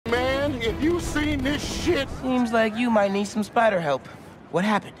if you seen this shit. Seems like you might need some spider help. What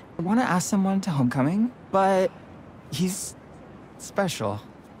happened? I want to ask someone to homecoming, but he's special.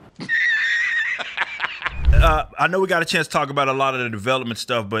 I know we got a chance to talk about a lot of the development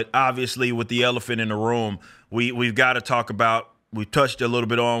stuff, but obviously with the elephant in the room, we've got to talk about. We touched a little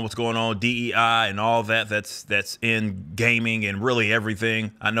bit on what's going on, D.E.I. and all that's in gaming and really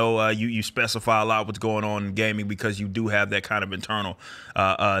everything. I know you specify a lot what's going on in gaming because you do have that kind of internal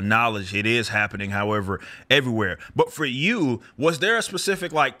knowledge. It is happening, however, everywhere. But for you, was there a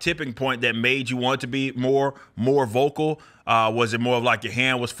specific like tipping point that made you want to be more vocal? Was it more of like your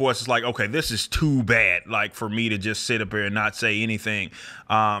hand was forced? It's like, okay, this is too bad, like for me to just sit up here and not say anything.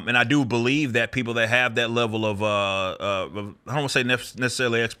 And I do believe that people that have that level of I don't want to say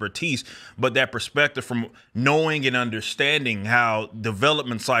necessarily expertise, but that perspective from knowing and understanding how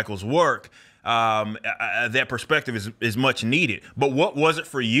development cycles work, that perspective is much needed. But what was it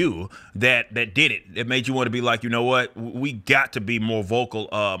for you that did it? It made you want to be like, you know what, we got to be more vocal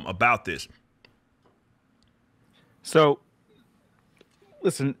about this. So,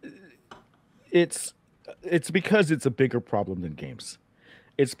 listen, it's because it's a bigger problem than games.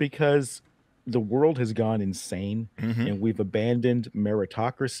 It's because the world has gone insane, and we've abandoned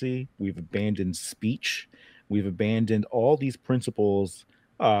meritocracy, we've abandoned speech, we've abandoned all these principles,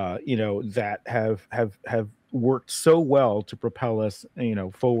 that have worked so well to propel us,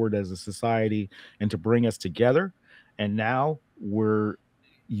 forward as a society and to bring us together. And now we're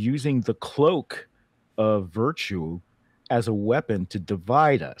using the cloak of virtue as a weapon to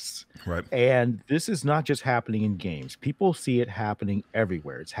divide us. Right. And this is not just happening in games. People see it happening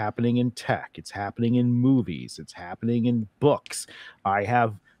everywhere. It's happening in tech. It's happening in movies. It's happening in books. I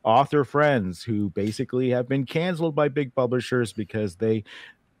have author friends who basically have been canceled by big publishers because they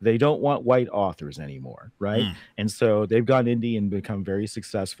don't want white authors anymore, right? And so they've gone indie and become very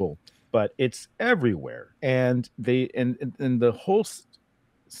successful, but it's everywhere. And the whole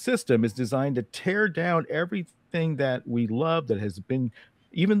system is designed to tear down everything that we love, that has been,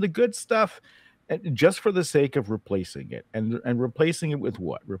 even the good stuff, just for the sake of replacing it. And replacing it with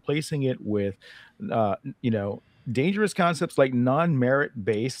what? Replacing it with dangerous concepts like non-merit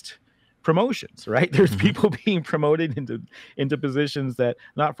based promotions, right? There's people being promoted into positions that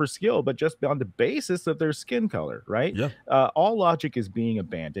not for skill, but just on the basis of their skin color, right? Yeah. All logic is being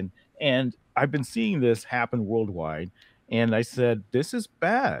abandoned. And I've been seeing this happen worldwide. And I said, this is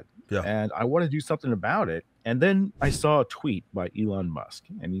bad. Yeah. And I want to do something about it. And then I saw a tweet by Elon Musk,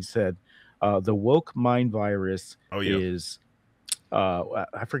 and he said, the woke mind virus is,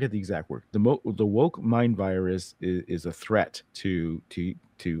 I forget the exact word. The woke mind virus is a threat to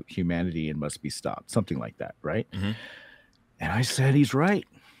humanity and must be stopped. Something like that, right? And I said, he's right.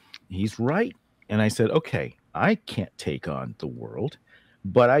 He's right. And I said, okay, I can't take on the world,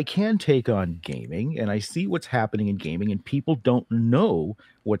 but I can take on gaming, and I see what's happening in gaming, and people don't know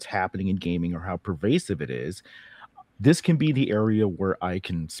what's happening in gaming or how pervasive it is. This can be the area where I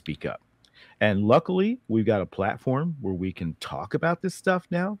can speak up. And luckily, we've got a platform where we can talk about this stuff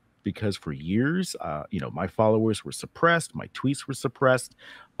now, because for years, my followers were suppressed, my tweets were suppressed.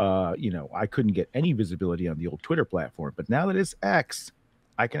 I couldn't get any visibility on the old Twitter platform, but now that it's X,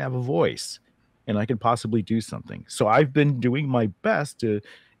 I can have a voice. And I can possibly do something. So I've been doing my best to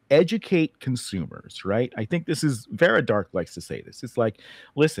educate consumers, right? I think this is, Veridark likes to say this. It's like,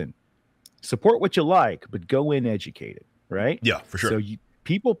 listen, support what you like, but go in educated, right? Yeah, for sure. So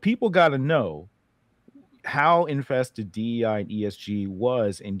people got to know how infested DEI and ESG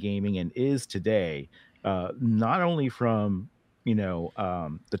was in gaming and is today, not only from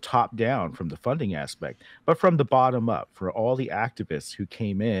the top down, from the funding aspect, but from the bottom up, for all the activists who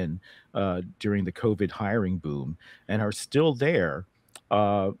came in during the COVID hiring boom and are still there,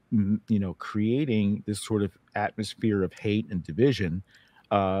 creating this sort of atmosphere of hate and division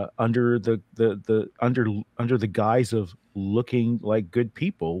under the guise of looking like good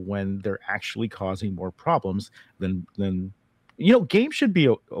people when they're actually causing more problems than games should be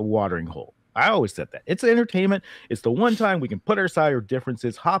a watering hole. I always said that. It's entertainment. It's the one time we can put aside our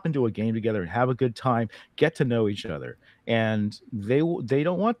differences, hop into a game together and have a good time, get to know each other. And they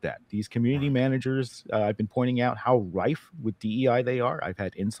don't want that. These community managers, I've been pointing out how rife with DEI they are. I've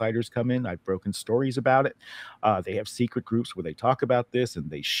had insiders come in. I've broken stories about it. They have secret groups where they talk about this and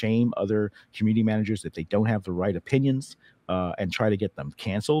they shame other community managers if they don't have the right opinions, and try to get them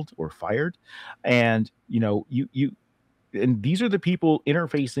canceled or fired. And, and these are the people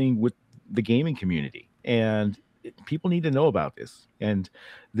interfacing with the gaming community, and people need to know about this. And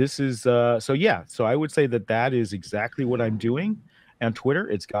this is so I would say that is exactly what I'm doing on Twitter.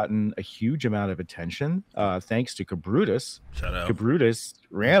 It's gotten a huge amount of attention thanks to Cabrutus. Shout out. Cabrutus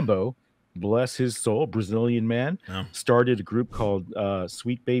Rambo bless his soul, Brazilian man, Yeah. started a group called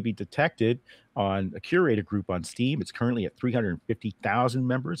Sweet Baby Detected on a curated group on Steam. It's currently at 350,000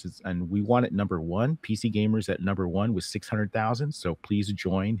 members, and we won at number one. PC Gamers at number one with 600,000. So please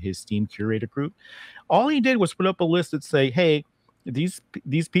join his Steam curated group. All he did was put up a list that say, hey, these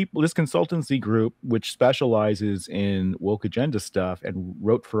people, this consultancy group, which specializes in woke agenda stuff and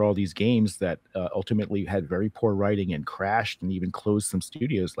wrote for all these games that ultimately had very poor writing and crashed and even closed some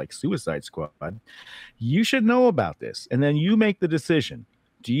studios like Suicide Squad, you should know about this. And then you make the decision.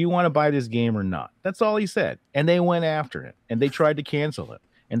 Do you want to buy this game or not? That's all he said. And they went after him and they tried to cancel him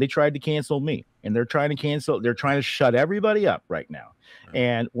and they tried to cancel me and they're trying to shut everybody up right now.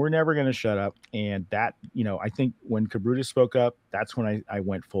 And we're never going to shut up. And that, I think when Kabrutus spoke up, that's when I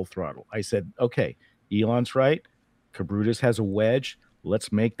went full throttle. I said, okay, Elon's right. Kabrutus has a wedge.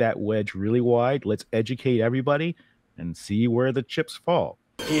 Let's make that wedge really wide. Let's educate everybody and see where the chips fall.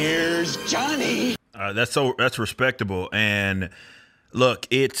 Here's Johnny. That's respectable. And look,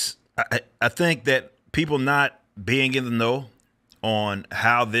 I think that people not being in the know on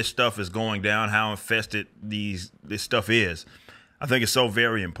how this stuff is going down, how infested this stuff is, I think it's so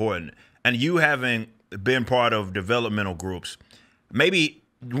very important. And you having been part of developmental groups, maybe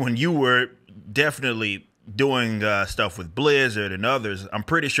when you were definitely doing stuff with Blizzard and others, I'm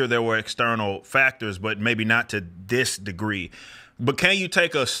pretty sure there were external factors, but maybe not to this degree. But can you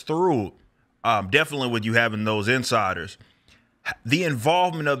take us through, definitely with you having those insiders, the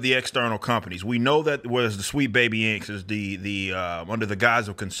involvement of the external companies? We know that was the Sweet Baby Inc. is the under the guise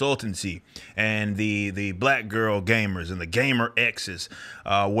of consultancy, and the Black Girl Gamers and the Gamer X's,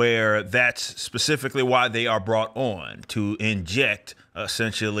 where that's specifically why they are brought on to inject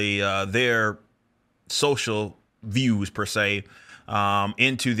essentially their social views per se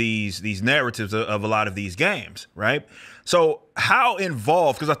into these narratives of a lot of these games, right? So how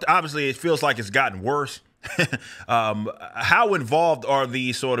involved? Because obviously it feels like it's gotten worse. How involved are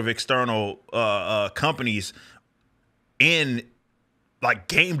these sort of external companies in like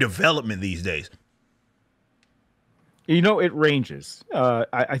game development these days? It ranges.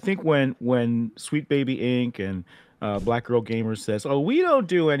 I think when Sweet Baby Inc. and Black Girl Gamers says, oh, we don't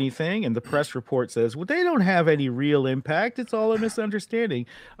do anything, and the press report says, well, they don't have any real impact, it's all a misunderstanding.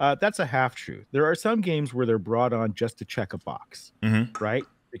 That's a half-truth. There are some games where they're brought on just to check a box, right?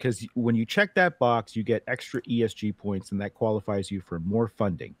 Because when you check that box, you get extra ESG points, and that qualifies you for more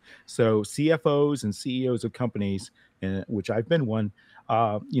funding. So CFOs and CEOs of companies, which I've been one,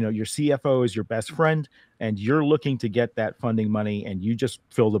 your CFO is your best friend, and you're looking to get that funding money, and you just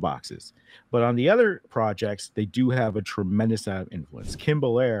fill the boxes. But on the other projects, they do have a tremendous amount of influence. Kim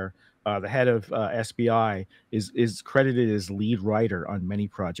Belair, the head of SBI, is credited as lead writer on many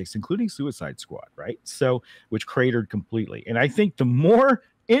projects, including Suicide Squad, right? So, which cratered completely. And I think the more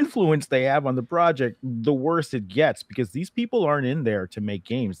influence they have on the project, the worse it gets, because these people aren't in there to make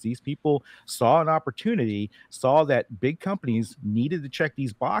games. These people saw an opportunity, saw that big companies needed to check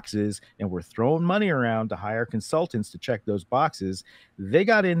these boxes and were throwing money around to hire consultants to check those boxes. They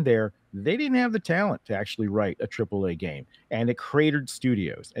got in there. They didn't have the talent to actually write a AAA game, and it cratered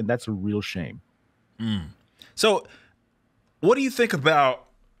studios, and that's a real shame. So what do you think about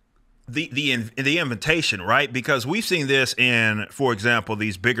the invitation, right? Because we've seen this in, for example,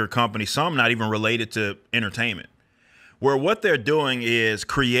 these bigger companies, some not even related to entertainment, where what they're doing is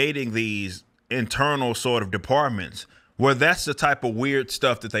creating these internal sort of departments where that's the type of weird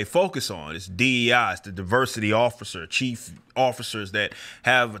stuff that they focus on. It's D.E.I, it's the diversity officer, chief officers that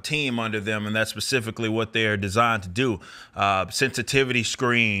have a team under them, and that's specifically what they're designed to do. Sensitivity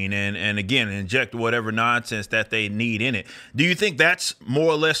screen, and again, inject whatever nonsense that they need in it. Do you think that's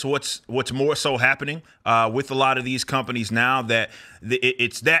more or less what's more so happening with a lot of these companies now, that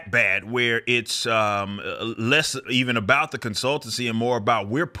it's that bad, where it's less even about the consultancy and more about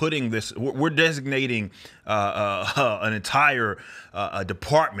we're designating an entire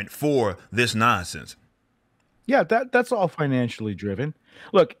department for this nonsense? Yeah, that's all financially driven.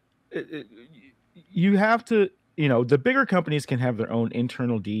 Look, you have to, the bigger companies can have their own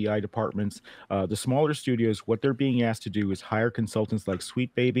internal DEI departments. The smaller studios, what they're being asked to do is hire consultants like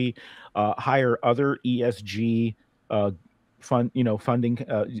Sweet Baby, hire other ESG funding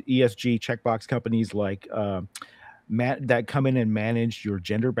ESG checkbox companies like that come in and manage your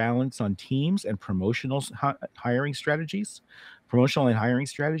gender balance on teams and promotional hiring strategies.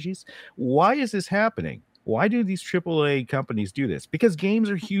 Why is this happening? Why do these AAA companies do this? Because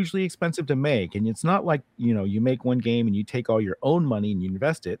games are hugely expensive to make. And it's not like, you make one game and you take all your own money and you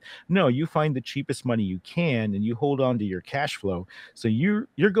invest it. No, you find the cheapest money you can and you hold on to your cash flow. So you're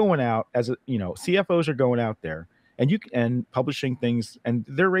going out as CFOs are going out there and publishing things, and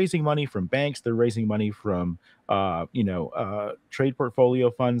they're raising money from banks, they're raising money from trade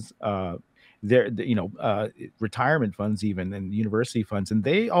portfolio funds, retirement funds, even, and university funds, and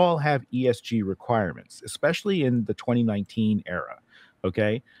they all have ESG requirements, especially in the 2019 era.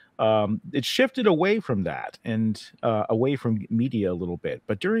 Okay. It shifted away from that and away from media a little bit.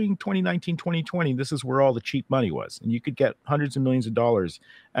 But during 2019, 2020, this is where all the cheap money was. And you could get hundreds of millions of dollars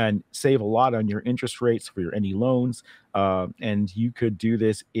and save a lot on your interest rates for any loans. And you could do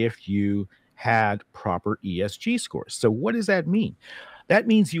this if you had proper ESG scores. So what does that mean? That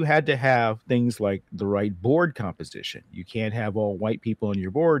means you had to have things like the right board composition. You can't have all white people on your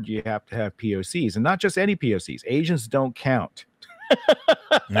board. You have to have POCs, and not just any POCs. Asians don't count.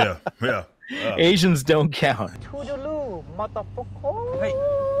 Yeah. Asians don't count.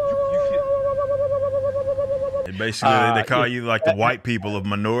 Basically, they call you like the white people of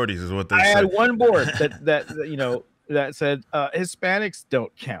minorities, is what they say. I had one board that said Hispanics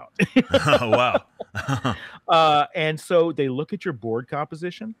don't count. Oh, wow. And so they look at your board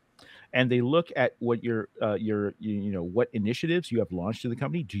composition, and they look at what your what initiatives you have launched in the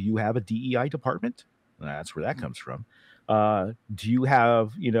company. Do you have a DEI department? That's where that comes from. Do you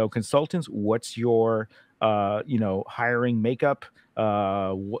have, consultants? What's your, hiring makeup?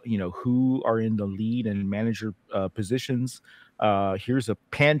 Who are in the lead and manager positions? Here's a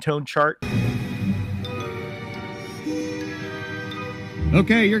Pantone chart.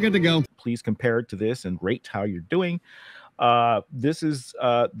 Okay, you're good to go. Please compare it to this and rate how you're doing. This is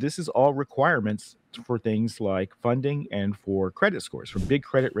all requirements for things like funding and for credit scores from big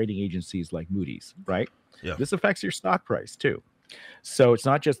credit rating agencies like Moody's, right? Yeah. This affects your stock price too. So it's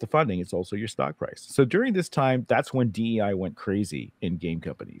not just the funding, it's also your stock price. So during this time, that's when DEI went crazy in game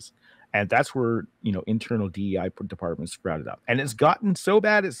companies. And that's where, internal DEI departments sprouted up. And it's gotten so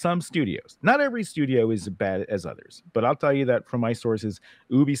bad at some studios. Not every studio is as bad as others, but I'll tell you that from my sources,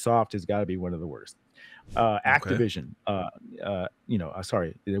 Ubisoft has got to be one of the worst. Activision,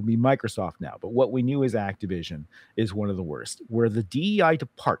 sorry, it'll be Microsoft now, but what we knew as Activision is one of the worst, where the DEI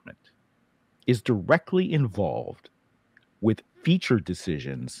department is directly involved with feature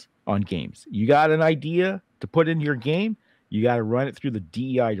decisions on games. You got an idea to put in your game, you got to run it through the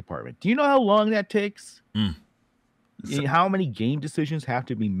DEI department. Do you know how long that takes? How many game decisions have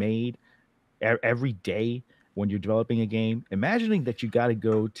to be made every day when you're developing a game? Imagining that you got to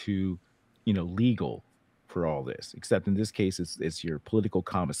go to, legal for all this, except in this case, it's your political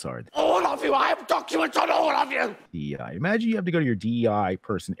commissar. All of you, I have documents on all of you. DEI. Imagine you have to go to your DEI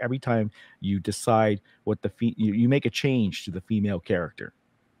person every time you decide what you make a change to the female character.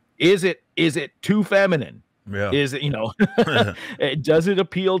 Is it too feminine? Yeah. Is it, does it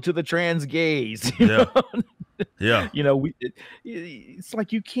appeal to the trans gays? Yeah. It's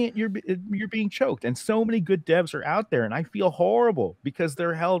like you're being choked, and so many good devs are out there, and I feel horrible because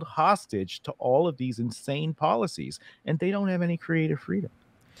they're held hostage to all of these insane policies, and they don't have any creative freedom.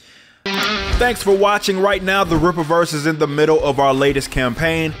 Thanks for watching. Right now, the Rippaverse is in the middle of our latest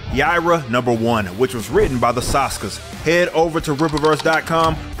campaign, Yaira #1, which was written by the Saskas. Head over to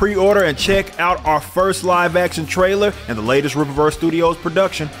Rippaverse.com, pre-order, and check out our first live-action trailer and the latest Rippaverse Studios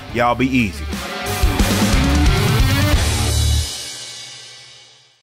production, Y'all Be Easy.